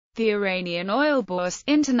The Iranian oil bourse,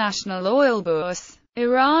 International Oil Bourse,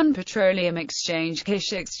 Iran Petroleum Exchange,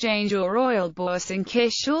 Kish Exchange or Oil Bourse in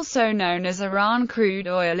Kish, also known as Iran Crude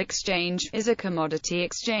Oil Exchange, is a commodity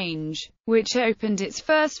exchange, which opened its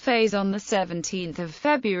first phase on the 17th of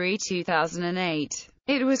February 2008.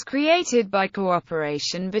 It was created by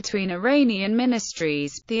cooperation between Iranian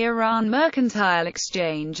ministries, the Iran Mercantile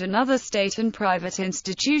Exchange and other state and private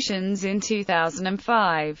institutions in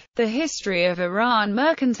 2005. The history of Iran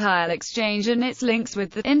Mercantile Exchange and its links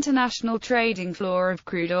with the international trading floor of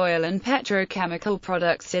crude oil and petrochemical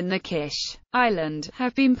products in the Kish Island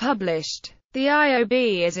have been published. The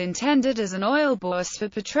IOB is intended as an oil bourse for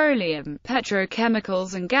petroleum,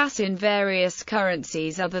 petrochemicals and gas in various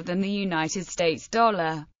currencies other than the United States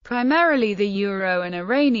dollar, primarily the euro and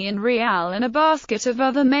Iranian rial, and a basket of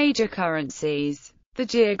other major currencies. The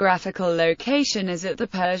geographical location is at the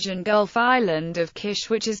Persian Gulf island of Kish,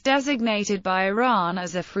 which is designated by Iran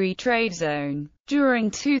as a free trade zone.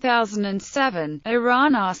 During 2007,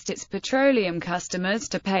 Iran asked its petroleum customers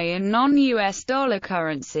to pay in non-US dollar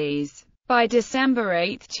currencies. By December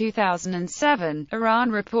 8, 2007,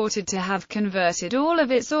 Iran reported to have converted all of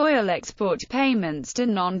its oil export payments to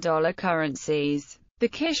non-dollar currencies. The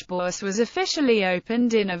Kish bourse was officially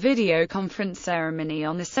opened in a video conference ceremony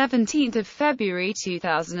on the 17th of February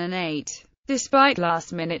 2008. Despite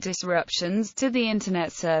last-minute disruptions to the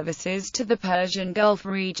internet services to the Persian Gulf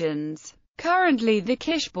regions, currently the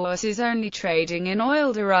Kish bourse is only trading in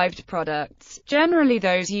oil-derived products, generally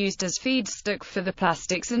those used as feedstock for the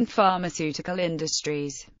plastics and pharmaceutical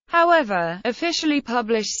industries. However, officially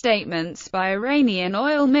published statements by Iranian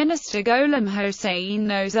Oil Minister Gholam Hossein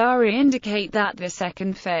Nozari indicate that the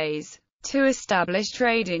second phase, to establish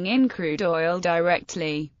trading in crude oil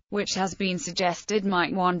directly, which has been suggested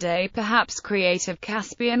might one day perhaps create a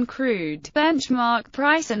Caspian crude benchmark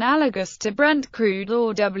price analogous to Brent crude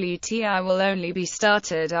or WTI, will only be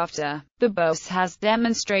started after the bourse has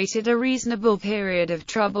demonstrated a reasonable period of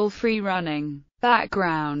trouble-free running.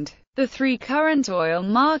 Background: the three current oil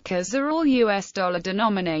markers are all US dollar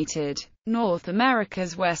denominated. North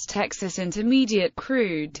America's West Texas Intermediate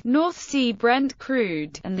crude, North Sea Brent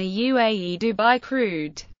crude, and the UAE Dubai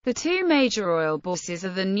crude. The two major oil bourses are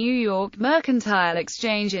the New York Mercantile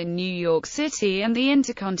Exchange in New York City and the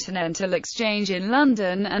Intercontinental Exchange in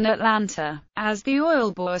London and Atlanta. As the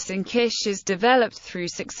oil bourse in Kish is developed through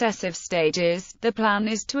successive stages, the plan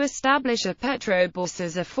is to establish a petro bourse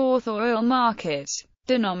as a fourth oil market,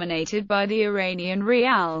 denominated by the Iranian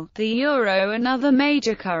rial, the euro and other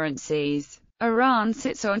major currencies. Iran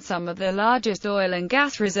sits on some of the largest oil and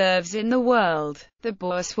gas reserves in the world. The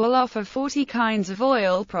bourse will offer 40 kinds of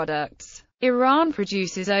oil products. Iran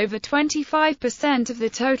produces over 25% of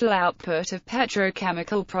the total output of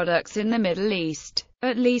petrochemical products in the Middle East.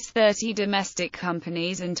 At least 30 domestic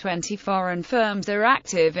companies and 20 foreign firms are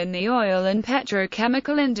active in the oil and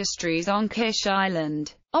petrochemical industries on Kish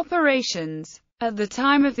Island. Operations: at the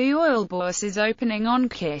time of the oil bourse's opening on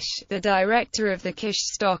Kish, the director of the Kish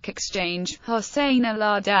Stock Exchange, Hossein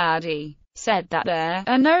Al-Ardadi, said that there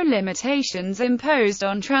are no limitations imposed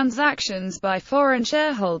on transactions by foreign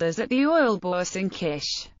shareholders at the oil bourse in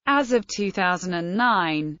Kish. As of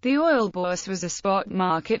 2009, the oil bourse was a spot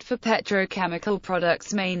market for petrochemical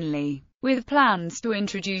products mainly, with plans to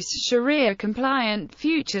introduce Sharia-compliant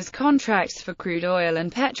futures contracts for crude oil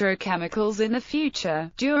and petrochemicals in the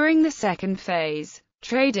future. During the second phase,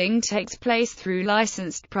 trading takes place through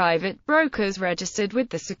licensed private brokers registered with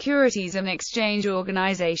the Securities and Exchange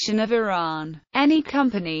Organization of Iran. Any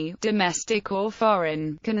company, domestic or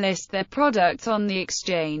foreign, can list their products on the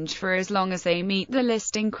exchange for as long as they meet the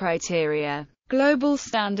listing criteria. Global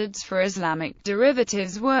standards for Islamic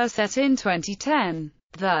derivatives were set in 2010.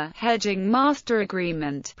 The Hedging Master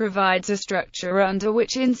Agreement provides a structure under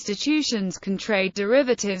which institutions can trade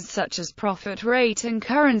derivatives such as profit rate and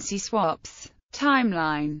currency swaps.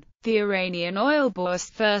 Timeline: the Iranian oil bourse,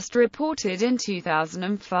 first reported in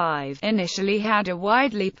 2005, initially had a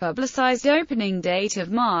widely publicized opening date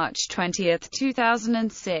of March 20,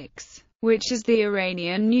 2006, which is the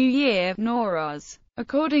Iranian New Year, Nowruz.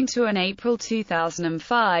 According to an April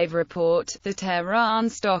 2005 report, the Tehran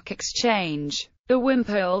Stock Exchange, the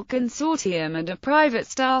Wimpole Consortium and a private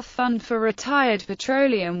staff fund for retired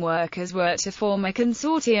petroleum workers were to form a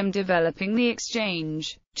consortium developing the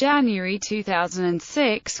exchange. January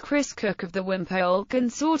 2006, Chris Cook of the Wimpole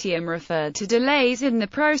Consortium referred to delays in the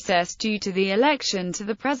process due to the election to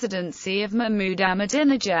the presidency of Mahmoud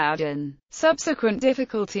Ahmadinejad and subsequent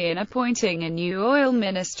difficulty in appointing a new oil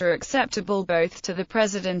minister acceptable both to the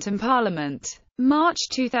president and parliament. March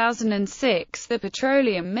 2006, the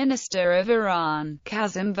Petroleum Minister of Iran,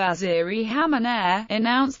 Kazem Vaziri Hamaneh,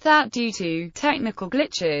 announced that due to technical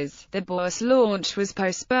glitches, the bourse launch was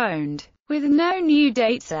postponed, with no new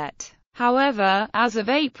date set. However, as of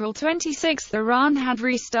April 26, Iran had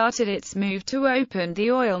restarted its move to open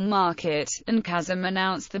the oil market, and Kazem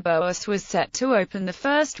announced the bourse was set to open the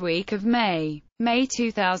first week of May. May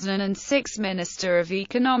 2006, Minister of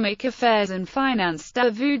Economic Affairs and Finance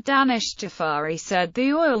Dawood Danish Jafari said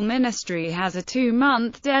the oil ministry has a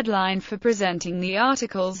 2-month deadline for presenting the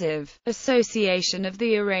Articles of Association of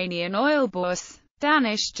the Iranian oil bourse.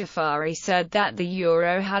 Danish Jafari said that the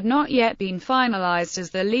euro had not yet been finalized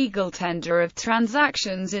as the legal tender of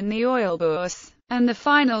transactions in the oil bourse, and the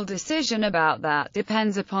final decision about that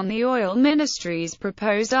depends upon the oil ministry's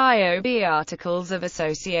proposed IOB Articles of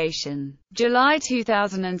Association. July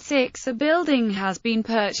 2006, a building has been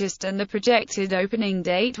purchased and the projected opening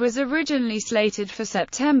date was originally slated for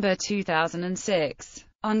September 2006.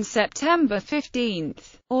 On September 15,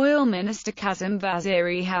 Oil Minister Kazem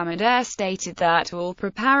Vaziri Hamaneh stated that all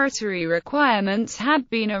preparatory requirements had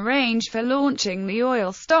been arranged for launching the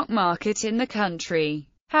oil stock market in the country.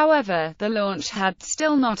 However, the launch had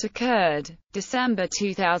still not occurred. December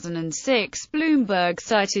 2006, Bloomberg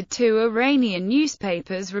cited 2 Iranian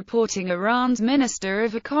newspapers reporting Iran's Minister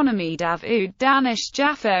of Economy Dawood Danish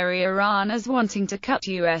Jafari Iran as wanting to cut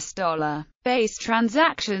US dollar-based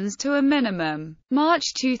transactions to a minimum.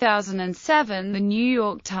 March 2007, the New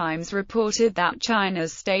York Times reported that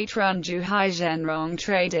China's state-run Zhuhai Zhenrong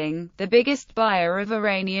Trading, the biggest buyer of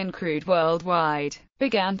Iranian crude worldwide,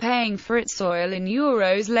 began paying for its oil in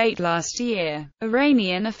euros late last year.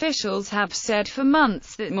 Iranian officials have said for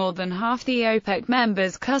months that more than half the OPEC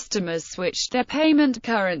members' customers switched their payment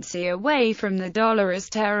currency away from the dollar as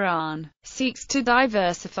Tehran seeks to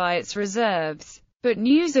diversify its reserves. But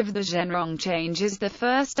news of the Zhenrong change is the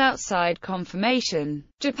first outside confirmation.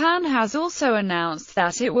 Japan has also announced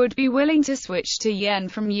that it would be willing to switch to yen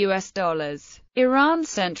from US dollars. Iran's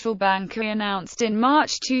central bank announced in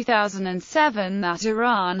March 2007 that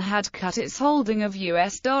Iran had cut its holding of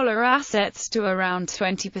US dollar assets to around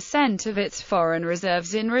 20% of its foreign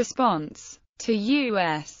reserves in response to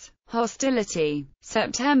US hostility.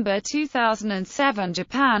 September 2007,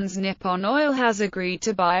 Japan's Nippon Oil has agreed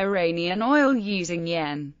to buy Iranian oil using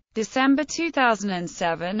yen. December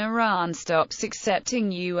 2007, Iran stops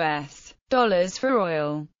accepting US dollars for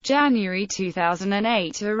oil. January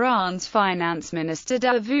 2008, Iran's finance minister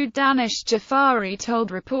Dawood Danish Jafari told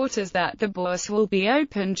reporters that the bourse will be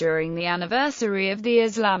open during the anniversary of the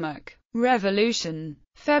Islamic Revolution.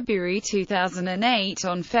 February 2008,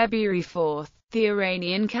 on February 4, the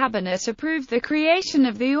Iranian cabinet approved the creation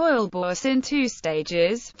of the oil bourse in 2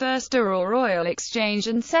 stages, first a raw oil exchange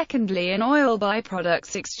and secondly an oil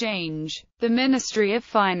byproducts exchange. The Ministry of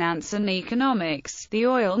Finance and Economics, the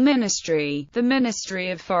Oil Ministry, the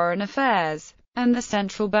Ministry of Foreign Affairs, and the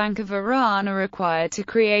Central Bank of Iran are required to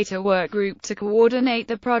create a work group to coordinate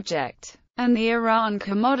the project, and the Iran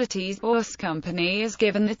Commodities Bourse Company is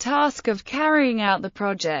given the task of carrying out the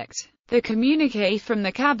project. The communiqué from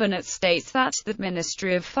the cabinet states that the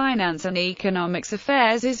Ministry of Finance and Economic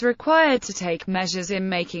Affairs is required to take measures in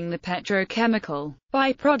making the petrochemical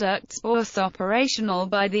byproducts bourse operational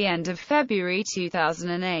by the end of February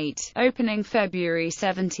 2008, opening February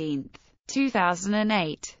 17,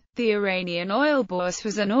 2008. The Iranian oil bourse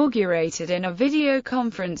was inaugurated in a video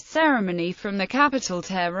conference ceremony from the capital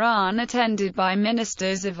Tehran attended by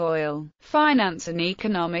ministers of oil, finance and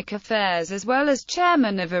economic affairs as well as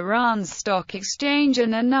chairman of Iran's stock exchange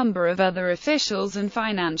and a number of other officials and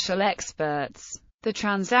financial experts. The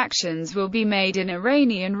transactions will be made in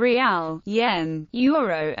Iranian rial, yen,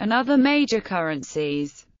 euro and other major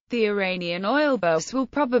currencies. The Iranian oil bourse will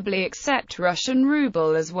probably accept Russian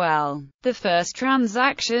ruble as well. The first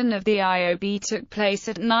transaction of the IOB took place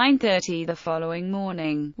at 9:30 the following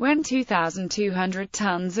morning, when 2,200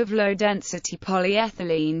 tons of low-density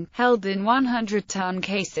polyethylene, held in 100-ton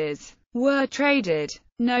cases, were traded.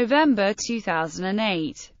 November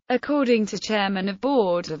 2008. According to Chairman of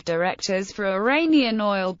Board of Directors for Iranian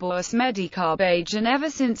oil bourse Mehdi Karbajan, ever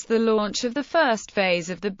since the launch of the first phase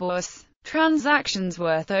of the bourse, transactions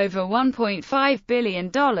worth over $1.5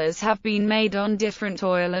 billion have been made on different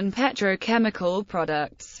oil and petrochemical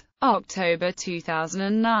products. October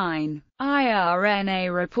 2009.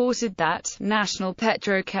 IRNA reported that National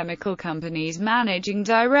Petrochemical Company's Managing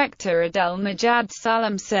Director Adel Majad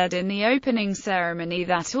Salam said in the opening ceremony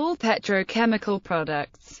that all petrochemical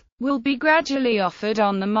products will be gradually offered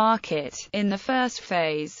on the market. In the first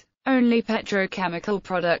phase, Only petrochemical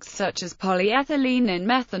products such as polyethylene and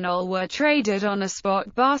methanol were traded on a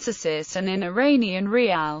spot basis and in Iranian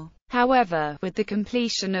rial. However, with the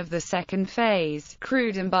completion of the second phase,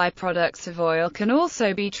 crude and byproducts of oil can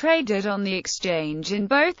also be traded on the exchange in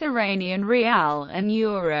both Iranian rial and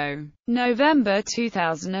euro. November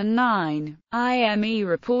 2009, IME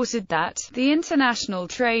reported that the international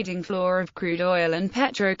trading floor of crude oil and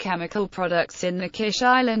petrochemical products in the Kish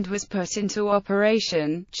Island was put into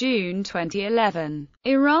operation, June 2011.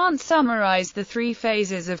 Iran summarized the three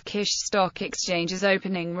phases of Kish Stock Exchange's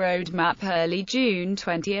opening roadmap early June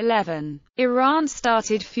 2011. Iran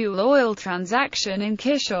started fuel oil transaction in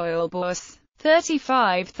Kish oil bourse.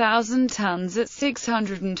 35,000 tons at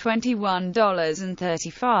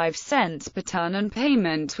 $621.35 per ton, and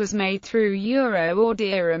payment was made through euro or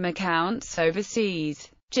dirham accounts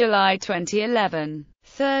overseas. July 2011.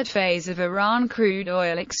 Third phase of Iran crude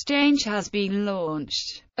oil exchange has been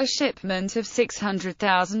launched. A shipment of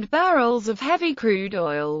 600,000 barrels of heavy crude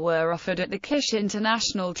oil were offered at the Kish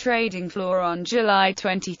International Trading Floor on July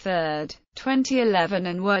 23, 2011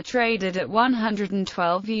 and were traded at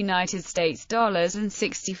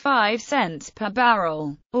 $112 per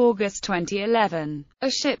barrel. August 2011. A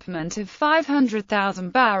shipment of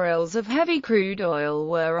 500,000 barrels of heavy crude oil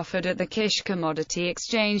were offered at the Kish Commodity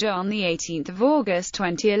Exchange on the 18th of August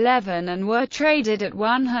 2011 and were traded at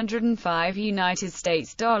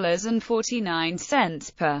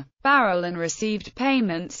 $105.49 per barrel and received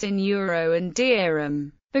payments in euro and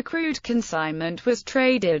dirham. The crude consignment was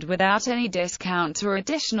traded without any discount or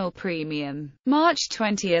additional premium. March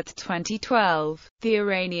 20, 2012. The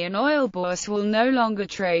Iranian oil bourse will no longer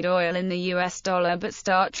trade oil in the US dollar but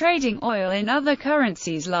start trading oil in other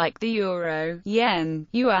currencies like the euro, yen,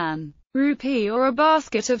 yuan, rupee or a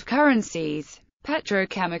basket of currencies.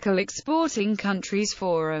 Petrochemical Exporting Countries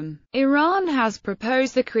Forum. Iran has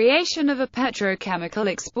proposed the creation of a Petrochemical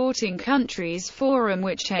Exporting Countries Forum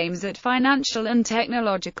which aims at financial and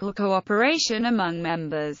technological cooperation among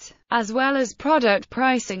members, as well as product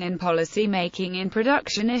pricing and policy making in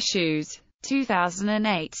production issues.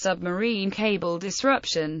 2008 submarine cable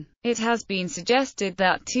disruption. It has been suggested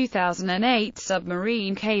that 2008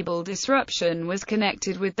 submarine cable disruption was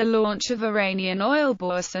connected with the launch of Iranian oil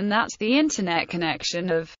bourse and that the internet connection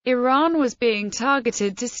of Iran was being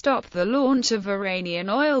targeted to stop the launch of Iranian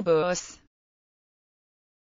oil bourse.